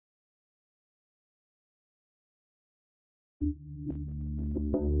My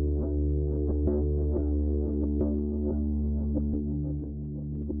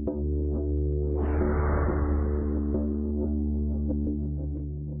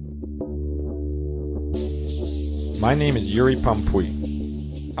name is Yuri Pampui.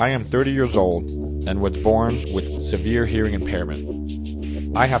 I am 30 years old and was born with severe hearing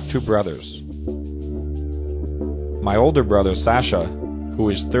impairment. I have two brothers. My older brother Sasha,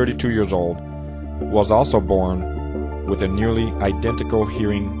 who is 32 years old, was also born with a nearly identical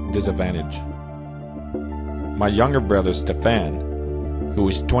hearing disadvantage. My younger brother Stefan, who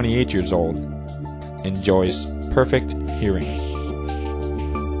is 28 years old, enjoys perfect hearing.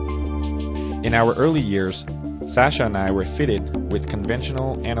 In our early years, Sasha and I were fitted with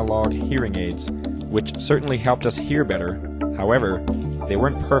conventional analog hearing aids, which certainly helped us hear better. However, they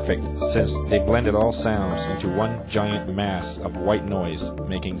weren't perfect since they blended all sounds into one giant mass of white noise,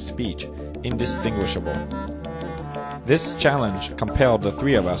 making speech indistinguishable. This challenge compelled the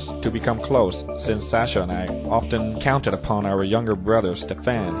three of us to become close, since Sasha and I often counted upon our younger brother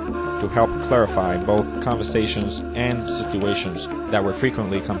Stefan to help clarify both conversations and situations that were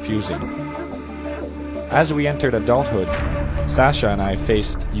frequently confusing. As we entered adulthood, Sasha and I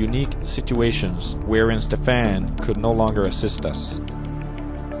faced unique situations wherein Stefan could no longer assist us.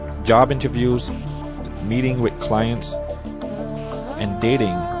 Job interviews, meeting with clients, and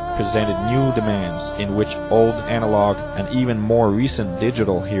dating presented new demands in which old analog and even more recent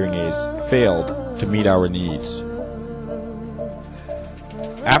digital hearing aids failed to meet our needs.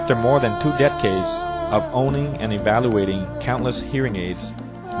 After more than 2 decades of owning and evaluating countless hearing aids,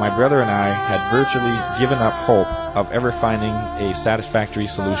 my brother and I had virtually given up hope of ever finding a satisfactory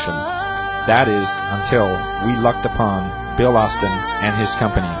solution. That is, until we lucked upon Bill Austin and his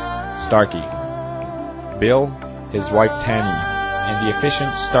company, Starkey. Bill, his wife Tanny, and the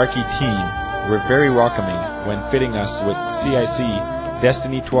efficient Starkey team were very welcoming when fitting us with C.I.C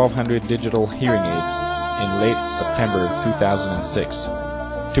Destiny 1200 digital hearing aids in late September 2006.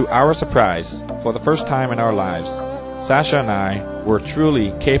 To our surprise, for the first time in our lives, Sasha and I were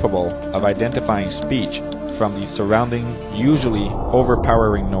truly capable of identifying speech from the surrounding, usually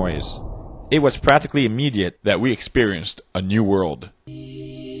overpowering noise. It was practically immediate that we experienced a new world.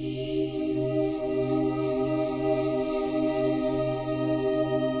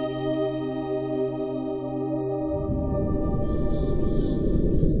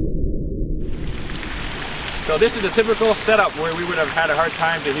 So this is a typical setup where we would have had a hard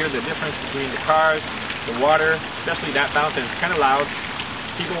time to hear the difference between the cars, the water, especially that fountain. It's kind of loud.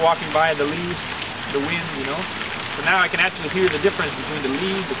 People walking by, the leaves, the wind, you know. So now I can actually hear the difference between the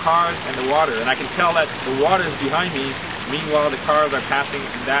leaves, the cars, and the water. And I can tell that the water is behind me. Meanwhile, the cars are passing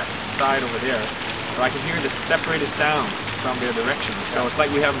that side over there. So I can hear the separated sound from their direction. So it's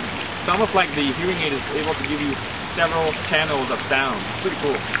like it's almost like the hearing aid is able to give you several channels of sound. It's pretty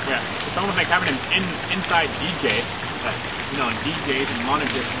cool. Yeah. It's almost like having an inside DJ. That, you know, DJs and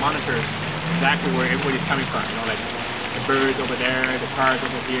monitors exactly where everybody's coming from, you know, like the birds over there, the cars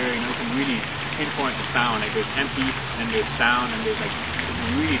over here, you know, you can really pinpoint the sound, like there's empty, and there's sound, and there's like, you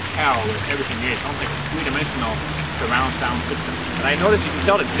can really tell where everything is. It's almost like a three-dimensional surround sound system. And I noticed you can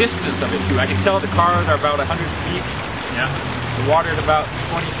tell the distance of it too. I can tell the cars are about 100 feet, yeah. The water is about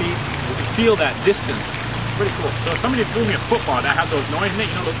 20 feet. You can feel that distance. It's pretty cool. So if somebody threw me a football that has those noise in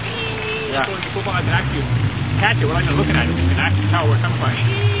it, you know, those football, I can actually catch it without even looking at it. You can actually tell where it's coming from.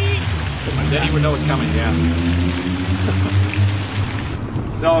 Then he would know it's coming, yeah.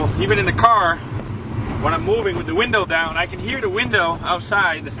 So, even in the car, when I'm moving with the window down, I can hear the window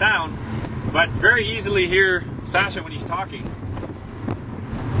outside, the sound, but very easily hear Sasha when he's talking.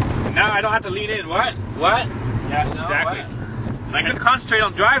 And now I don't have to lean in. What? Yeah, no, exactly. What? I couldn't concentrate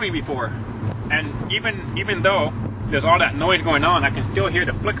on driving before. And even though there's all that noise going on, I can still hear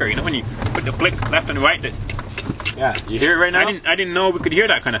the flicker. You know, when you put the flick left and right, yeah, you hear it right now? I didn't know we could hear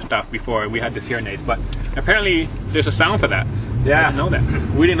that kind of stuff before we had this hearing aid, but apparently there's a sound for that. Yeah. I didn't know that.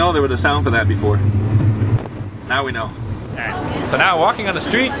 We didn't know there was a sound for that before. Now we know. So now walking on the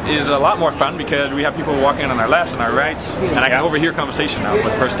street is a lot more fun because we have people walking on our lefts and our rights, and I can overhear conversation now for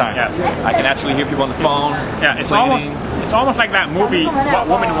the first time. Yeah. I can actually hear people on the phone. Yeah, it's almost like that movie, What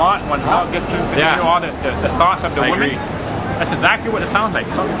Women Want, when Mel gets to hear all the thoughts of the women. That's exactly what it sounds like.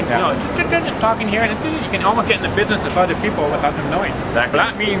 So you can, you know, talking here, and you can almost get in the business of other people without the noise. Exactly. But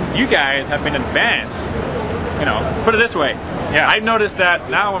that means you guys have been advanced. You know, put it this way. Yeah. I've noticed that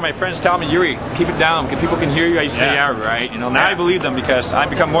now when my friends tell me, Yuri, keep it down because people can hear you, I say, yeah, right. You know, now I believe them because I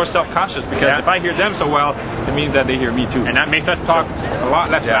become more self-conscious because if I hear them so well, it means that they hear me too. And that makes us talk a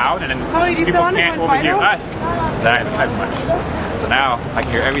lot less loud, and then people can't overhear us. Exactly. So now I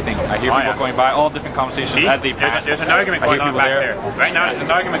can hear everything. I hear people going by, all different conversations as they pass. There's an argument going on back there. Right now, there's an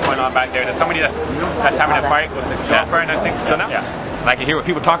argument going on back there. There's somebody that's having a fight with his girlfriend, I think. So now, and I can hear what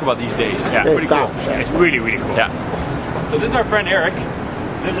people talk about these days. Yeah, pretty cool. It's really, really cool. Yeah. So this is our friend Eric.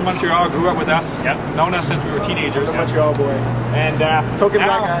 Lives in Montreal, grew up with us, known us since we were teenagers. The Montreal boy. And token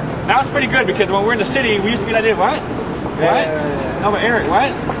black guy. Now it's pretty good because when we're in the city, we used to be like, what? What? No, but Eric,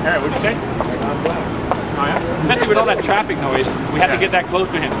 what? Eric, what'd you say? Oh, yeah? Especially with all that traffic noise, we had to get that close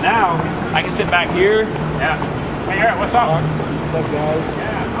to him. Now, I can sit back here. Yeah. Hey Eric, what's up? What's up, guys?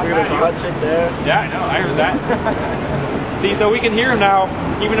 Yeah. Look at this hot chick there. Yeah, I know, I heard that. See, so we can hear him now,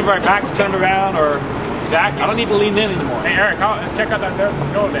 even if our back is turned around or... Exactly. I don't need to lean in anymore. Hey Eric, check out that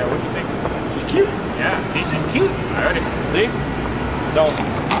girl there. What do you think? She's cute. Yeah, she's just cute. I heard it. See? So,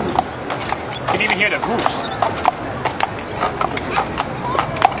 you can even hear the hoops.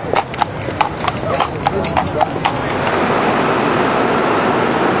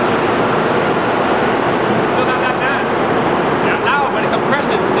 still not that bad. It's loud, but it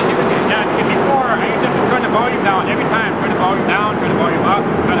compresses the hearing aid. Yeah, before I used to have to turn the volume down every time. Turn the volume down, turn the volume up,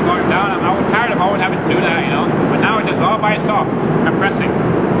 turn the volume down. I was tired of always having to do that, you know. But now it's just all by itself, compressing.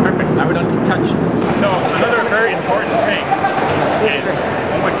 Perfect. Now we don't need to touch. So another very important thing is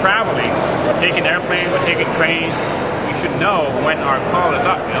when we're traveling, we're taking airplanes, we're taking trains, we should know when our call is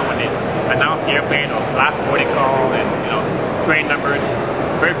up, you know, when they announce the airplane or last boarding call and, you know, train numbers.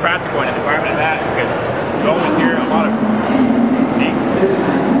 Very practical in an environment like that because you always hear a lot of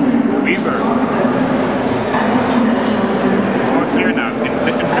reverb. Over here now, you can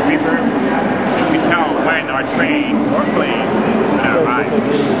listen to the reverb. You can tell when our train or plane will arrive.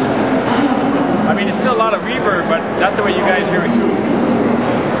 I mean, it's still a lot of reverb, but that's the way you guys hear it too.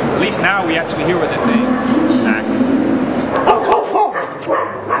 At least now we actually hear what they're saying. Exactly.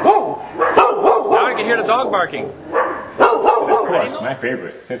 Now I can hear the dog barking. Of course, my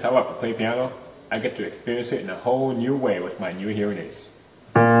favorite. Since I love to play piano, I get to experience it in a whole new way with my new hearing aids.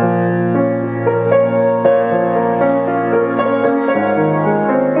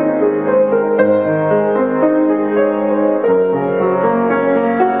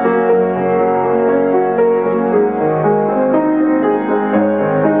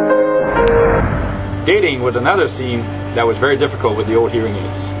 Dating was another scene that was very difficult with the old hearing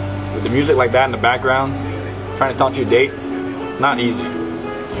aids. With the music like that in the background, trying to talk to your date, not easy.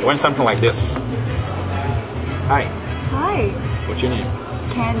 It went something like this. Hi. Hi. What's your name?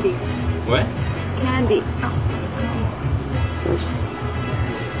 Candy. What? Candy.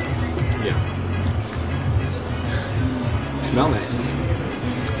 Yeah. Smell nice.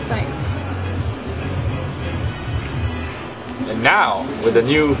 Thanks. And now, with the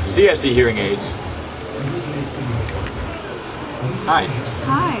new C.I.C hearing aids. Hi.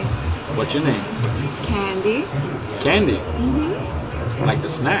 Hi. What's your name? Candy. Candy. Mm-hmm. Like the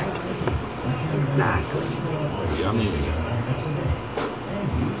snack. Exactly. Yummy.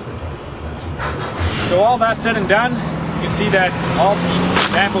 So all that said and done, you can see that all the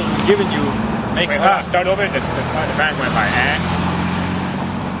examples we've given you makes us... Start over, the band went by,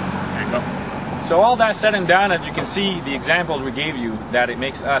 and go. So all that said and done, as you can see, the examples we gave you, that it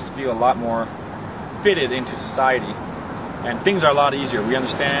makes us feel a lot more fitted into society. And things are a lot easier. We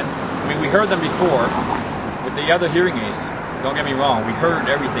understand. I mean, we heard them before with the other hearing aids. Don't get me wrong. We heard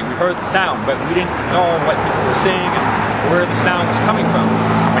everything. We heard the sound, but we didn't know what people were saying and where the sound was coming from.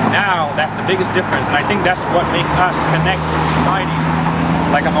 But now, that's the biggest difference. And I think that's what makes us connect to society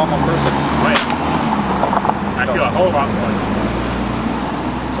like a normal person. Right. I feel a whole lot more.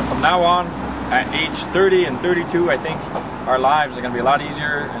 So from now on, at age 30 and 32, I think our lives are going to be a lot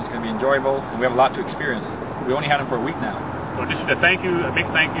easier and it's going to be enjoyable. And we have a lot to experience. We only had them for a week now. So this is a thank you, a big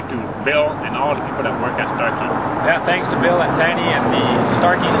thank you to Bill and all the people that work at Starkey. Yeah, thanks to Bill and Tanny and the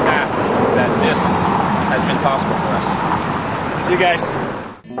Starkey staff that this has been possible for us. See you guys.